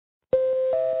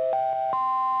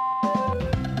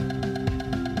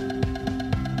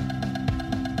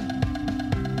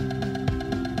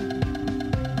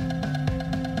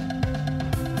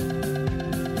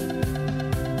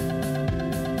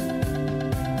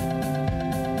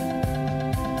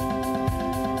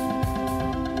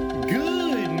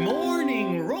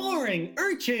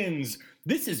Urchins!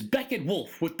 This is Beckett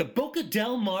Wolf with the Boca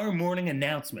Del Mar morning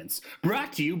announcements,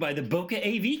 brought to you by the Boca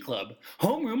AV Club.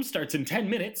 Homeroom starts in 10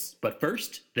 minutes, but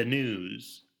first, the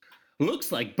news.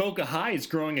 Looks like Boca High is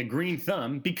growing a green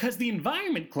thumb because the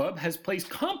Environment Club has placed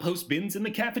compost bins in the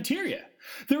cafeteria.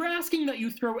 They're asking that you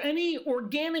throw any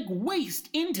organic waste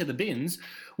into the bins,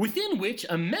 within which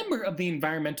a member of the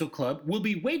Environmental Club will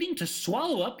be waiting to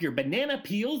swallow up your banana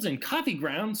peels and coffee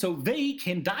grounds so they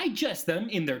can digest them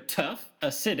in their tough,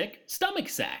 acidic stomach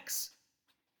sacs.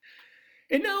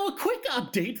 And now a quick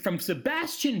update from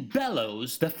Sebastian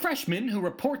Bellows, the freshman who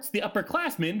reports the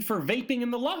upperclassmen for vaping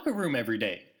in the locker room every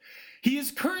day. He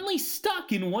is currently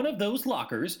stuck in one of those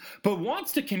lockers, but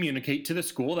wants to communicate to the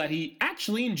school that he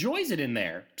actually enjoys it in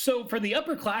there. So for the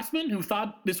upperclassmen who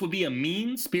thought this would be a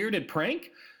mean-spirited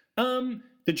prank,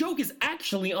 the joke is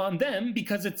actually on them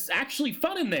because it's actually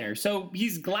fun in there, so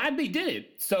he's glad they did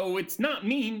it. So it's not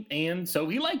mean, and so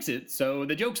he likes it, so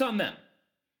the joke's on them.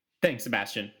 Thanks,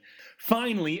 Sebastian.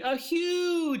 Finally, a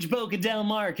huge Boca Del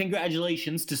Mar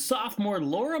congratulations to sophomore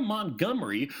Laura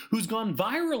Montgomery, who's gone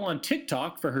viral on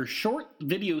TikTok for her short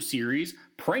video series,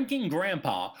 Pranking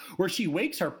Grandpa, where she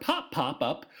wakes her pop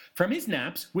up from his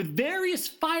naps with various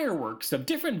fireworks of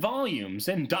different volumes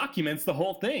and documents the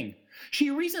whole thing.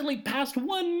 She recently passed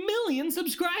 1 million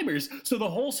subscribers, so the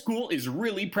whole school is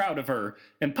really proud of her.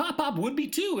 And Pop would be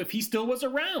too if he still was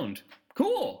around.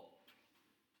 Cool.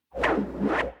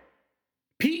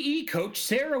 PE coach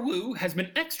Sarah Wu has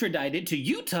been extradited to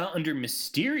Utah under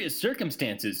mysterious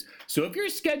circumstances, so if you're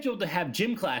scheduled to have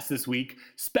gym class this week,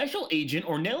 Special Agent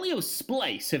Ornelio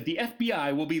Splice of the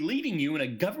FBI will be leading you in a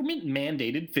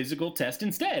government-mandated physical test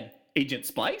instead. Agent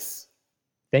Splice?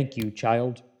 Thank you,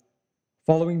 child.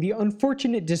 Following the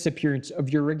unfortunate disappearance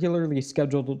of your regularly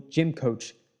scheduled gym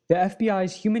coach, the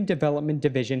FBI's Human Development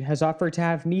Division has offered to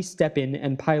have me step in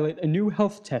and pilot a new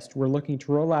health test we're looking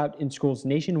to roll out in schools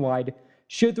nationwide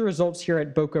should the results here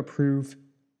at Boca prove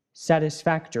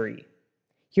satisfactory.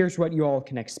 Here's what you all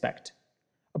can expect.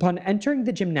 Upon entering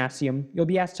the gymnasium, you'll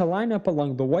be asked to line up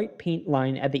along the white paint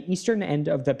line at the eastern end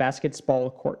of the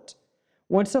basketball court.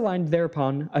 Once aligned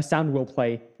thereupon, a sound will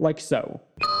play, like so.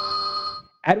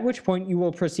 At which point you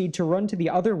will proceed to run to the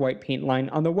other white paint line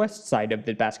on the west side of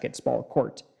the basketball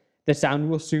court. The sound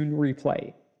will soon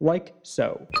replay, like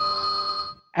so.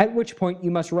 At which point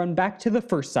you must run back to the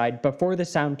first side before the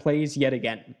sound plays yet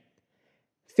again.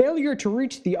 Failure to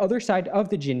reach the other side of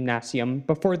the gymnasium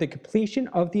before the completion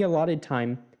of the allotted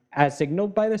time, as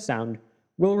signaled by the sound,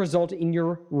 will result in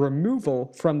your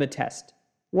removal from the test,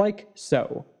 like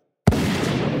so.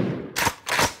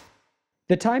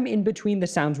 The time in between the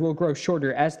sounds will grow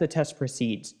shorter as the test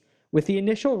proceeds, with the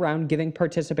initial round giving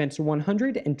participants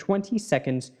 120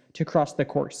 seconds to cross the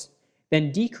course, then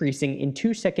decreasing in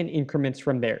 2-second increments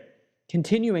from there,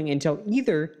 continuing until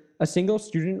either a single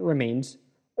student remains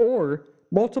or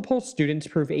multiple students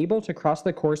prove able to cross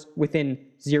the course within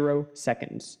 0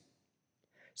 seconds.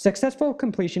 Successful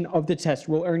completion of the test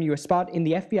will earn you a spot in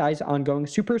the FBI's ongoing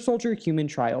Super Soldier Human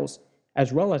Trials,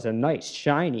 as well as a nice,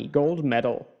 shiny gold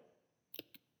medal.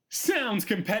 Sounds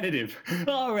competitive.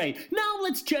 All right, now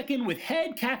let's check in with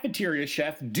head cafeteria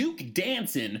chef Duke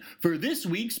Danson for this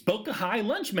week's Boca High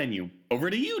lunch menu. Over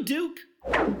to you, Duke.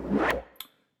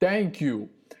 Thank you.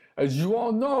 As you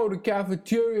all know, the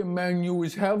cafeteria menu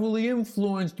is heavily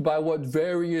influenced by what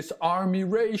various army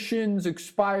rations,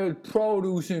 expired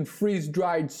produce, and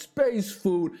freeze-dried space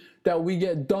food that we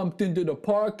get dumped into the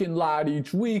parking lot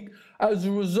each week as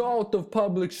a result of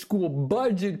public school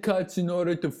budget cuts in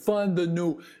order to fund the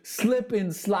new slip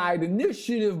and slide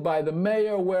initiative by the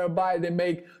mayor, whereby they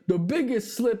make the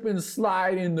biggest slip and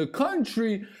slide in the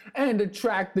country and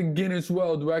attract the Guinness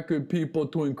World Record people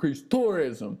to increase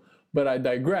tourism. But I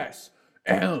digress.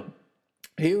 Here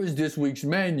is this week's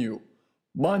menu.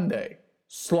 Monday,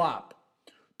 slop.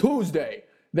 Tuesday,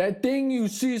 that thing you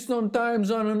see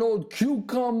sometimes on an old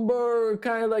cucumber,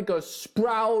 kind of like a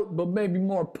sprout, but maybe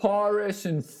more porous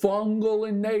and fungal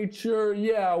in nature.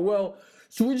 Yeah, well,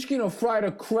 so we're just gonna fry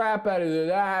the crap out of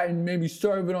that and maybe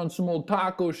serve it on some old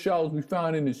taco shells we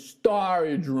found in the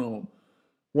storage room.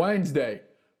 Wednesday,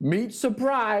 meat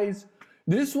surprise.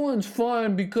 This one's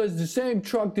fun because the same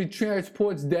truck that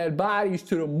transports dead bodies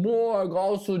to the morgue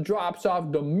also drops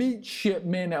off the meat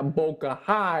shipment at Boca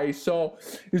High, so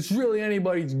it's really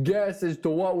anybody's guess as to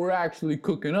what we're actually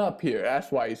cooking up here.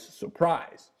 That's why it's a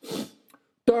surprise.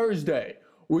 Thursday,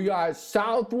 we got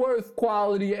Southworth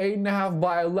quality 8.5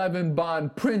 by 11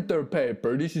 bond printer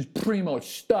paper. This is primo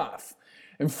stuff.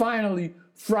 And finally,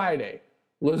 Friday,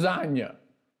 lasagna.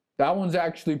 That one's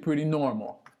actually pretty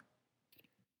normal.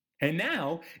 And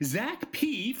now, Zach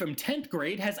P. from 10th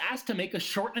grade has asked to make a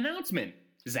short announcement.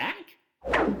 Zach?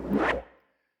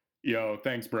 Yo,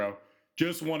 thanks, bro.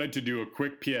 Just wanted to do a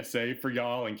quick PSA for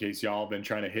y'all in case y'all been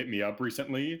trying to hit me up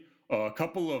recently. A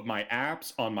couple of my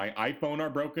apps on my iPhone are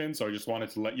broken, so I just wanted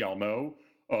to let y'all know.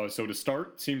 So to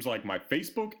start, seems like my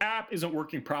Facebook app isn't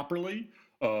working properly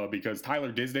because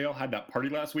Tyler Disdale had that party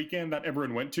last weekend that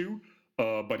everyone went to.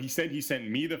 But he said he sent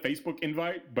me the Facebook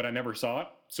invite, but I never saw it.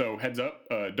 So heads up,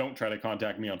 don't try to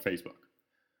contact me on Facebook.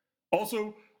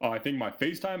 Also, I think my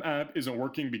FaceTime app isn't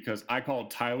working because I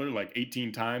called Tyler like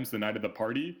 18 times the night of the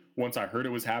party once I heard it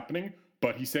was happening,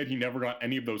 but he said he never got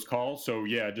any of those calls, so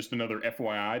yeah, just another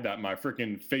FYI that my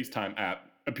frickin' FaceTime app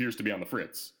appears to be on the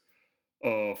fritz.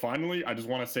 Finally, I just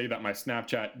want to say that my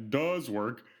Snapchat does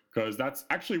work, because that's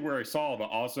actually where I saw the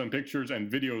awesome pictures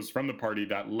and videos from the party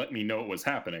that let me know it was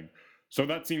happening. So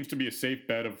that seems to be a safe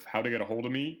bet of how to get a hold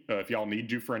of me if y'all need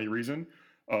to for any reason,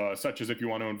 such as if you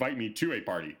want to invite me to a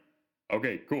party.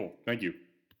 Okay, cool. Thank you.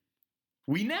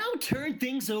 We now turn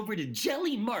things over to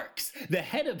Jelly Marks, the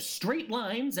head of straight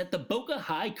lines at the Boca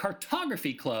High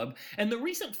Cartography Club and the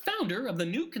recent founder of the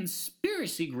new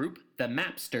conspiracy group, the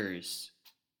Mapsters.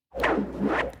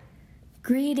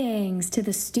 Greetings to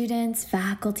the students,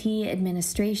 faculty,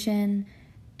 administration,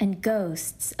 and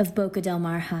ghosts of Boca Del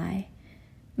Mar High.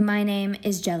 My name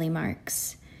is Jelly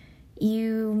Marks.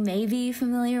 You may be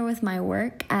familiar with my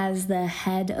work as the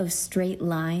head of straight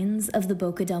lines of the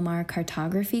Boca Del Mar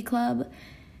Cartography Club.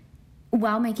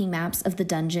 While making maps of the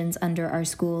dungeons under our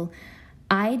school,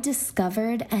 I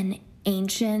discovered an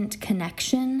ancient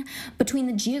connection between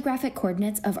the geographic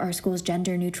coordinates of our school's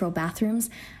gender-neutral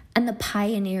bathrooms and the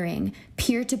pioneering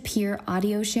peer-to-peer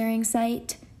audio sharing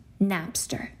site,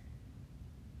 Napster.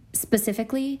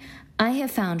 Specifically, I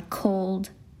have found cold,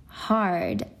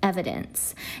 hard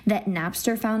evidence that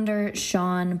Napster founder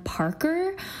Sean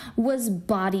Parker was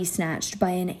body snatched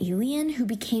by an alien who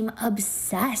became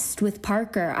obsessed with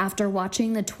Parker after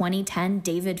watching the 2010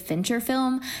 David Fincher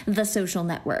film, The Social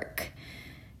Network,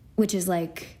 which is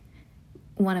like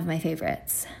one of my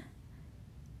favorites.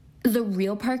 The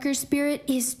real Parker spirit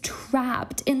is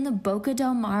trapped in the Boca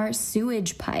Del Mar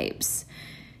sewage pipes.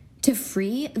 To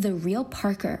free the real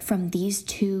Parker from these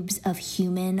tubes of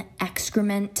human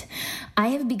excrement, I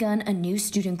have begun a new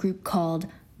student group called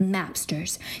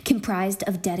Mapsters, comprised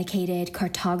of dedicated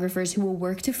cartographers who will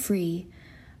work to free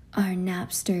our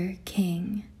Napster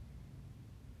king.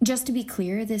 Just to be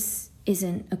clear, this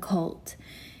isn't a cult.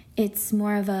 It's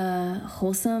more of a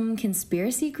wholesome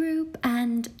conspiracy group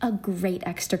and a great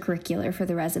extracurricular for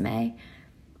the resume.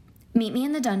 Meet me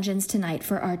in the dungeons tonight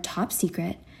for our top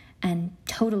secret and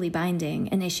totally binding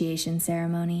initiation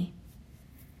ceremony.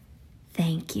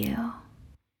 Thank you.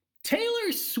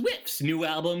 Taylor Swift's new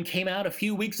album came out a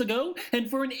few weeks ago, and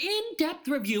for an in-depth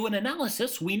review and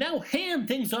analysis, we now hand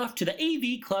things off to the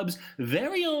AV Club's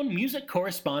very own music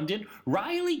correspondent,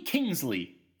 Riley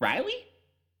Kingsley. Riley?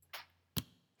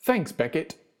 Thanks,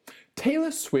 Beckett.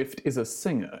 Taylor Swift is a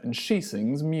singer and she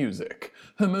sings music.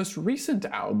 Her most recent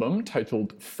album,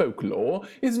 titled Folklore,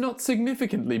 is not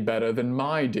significantly better than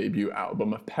my debut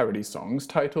album of parody songs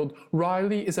titled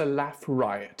Riley is a Laugh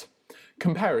Riot.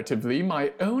 Comparatively,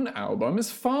 my own album is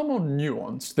far more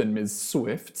nuanced than Ms.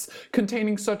 Swift's,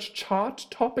 containing such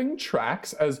chart-topping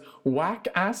tracks as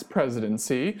Whack-Ass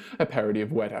Presidency, a parody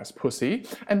of Wet-Ass Pussy,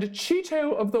 and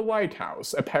Cheeto of the White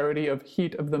House, a parody of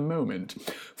Heat of the Moment.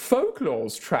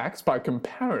 Folklore's tracks, by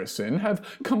comparison,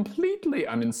 have completely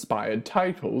uninspired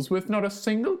titles with not a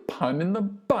single pun in the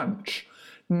bunch.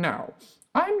 Now,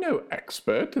 I'm no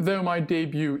expert, though my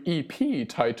debut EP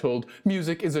titled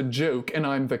Music is a Joke and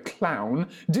I'm the Clown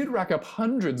did rack up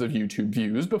hundreds of YouTube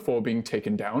views before being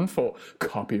taken down for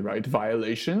copyright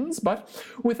violations, but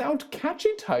without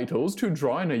catchy titles to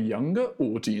draw in a younger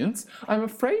audience, I'm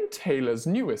afraid Taylor's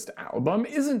newest album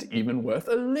isn't even worth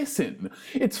a listen.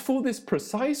 It's for this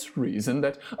precise reason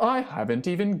that I haven't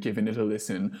even given it a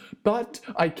listen, but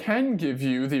I can give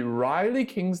you the Riley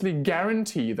Kingsley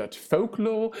guarantee that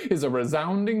Folklore is a resounding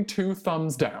 2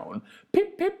 thumbs down.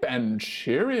 Pip pip and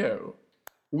cheerio.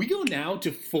 We go now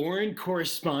to foreign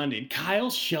correspondent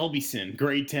Kyle Shelbyson,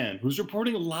 grade 10, who's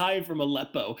reporting live from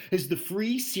Aleppo as the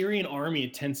Free Syrian Army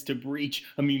attempts to breach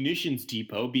a munitions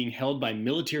depot being held by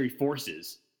military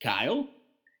forces. Kyle?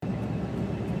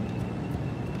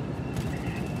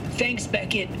 Thanks,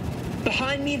 Beckett.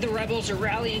 Behind me, the rebels are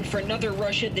rallying for another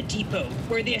rush at the depot,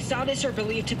 where the Assadis are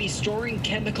believed to be storing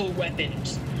chemical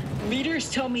weapons. Leaders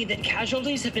tell me that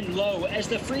casualties have been low as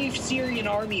the Free Syrian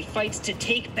Army fights to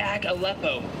take back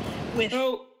Aleppo, with...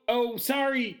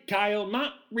 Sorry, Kyle.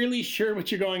 Not really sure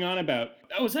what you're going on about.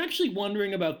 I was actually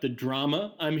wondering about the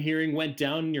drama I'm hearing went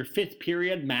down in your 5th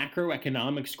period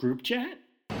macroeconomics group chat.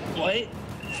 What?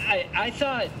 I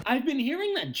thought... I've been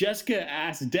hearing that Jessica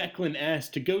asked Declan S.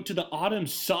 to go to the autumn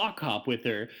sock hop with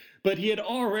her, but he had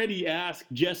already asked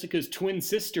Jessica's twin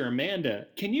sister, Amanda.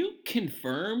 Can you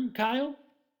confirm, Kyle?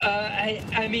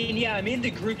 I mean, yeah, I'm in the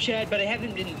group chat, but I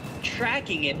haven't been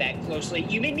tracking it that closely.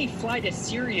 You made me fly to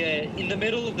Syria in the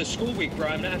middle of the school week, bro.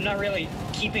 I'm not really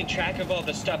keeping track of all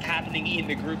the stuff happening in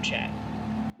the group chat.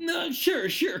 No, sure,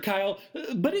 Kyle.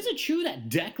 But is it true that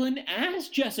Declan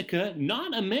asked Jessica,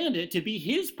 not Amanda, to be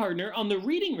his partner on the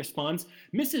reading response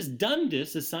Mrs.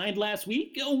 Dundas assigned last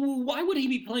week? Why would he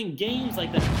be playing games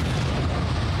like that?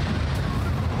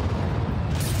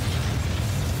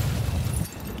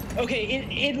 Okay,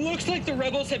 it looks like the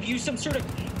rebels have used some sort of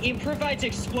improvised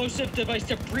explosive device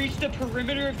to breach the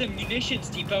perimeter of the munitions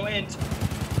depot and...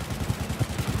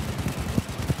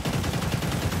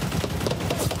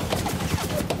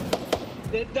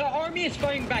 The army is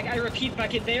firing back. I repeat,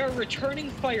 Bucket, they are returning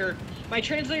fire. My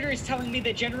translator is telling me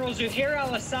that General Zuhair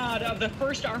al-Assad of the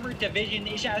 1st Armored Division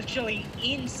is actually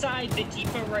inside the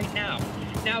depot right now.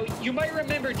 Now, you might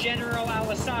remember General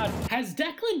al-Assad. Has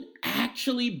Declan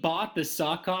actually bought the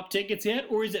sock hop tickets yet?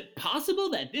 Or is it possible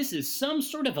that this is some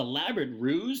sort of elaborate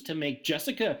ruse to make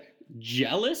Jessica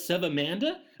jealous of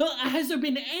Amanda? Has there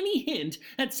been any hint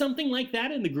at something like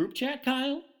that in the group chat,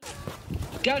 Kyle?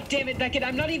 God damn it, Beckett,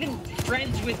 I'm not even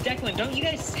friends with Declan. Don't you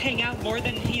guys hang out more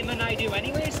than him and I do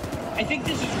anyways? I think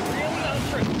this is really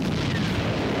untrue.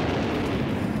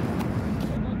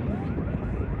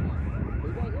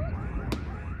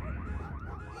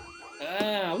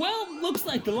 Well, looks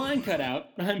like the line cut out.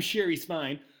 I'm sure he's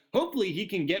fine. Hopefully he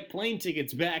can get plane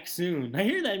tickets back soon. I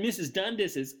hear that Mrs.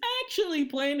 Dundas is actually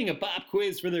planning a pop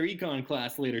quiz for their econ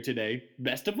class later today.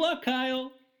 Best of luck,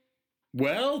 Kyle.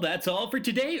 Well, that's all for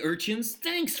today, urchins.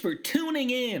 Thanks for tuning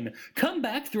in. Come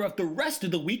back throughout the rest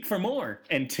of the week for more.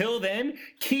 Until then,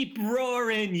 keep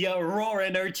roaring, ya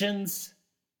roaring urchins.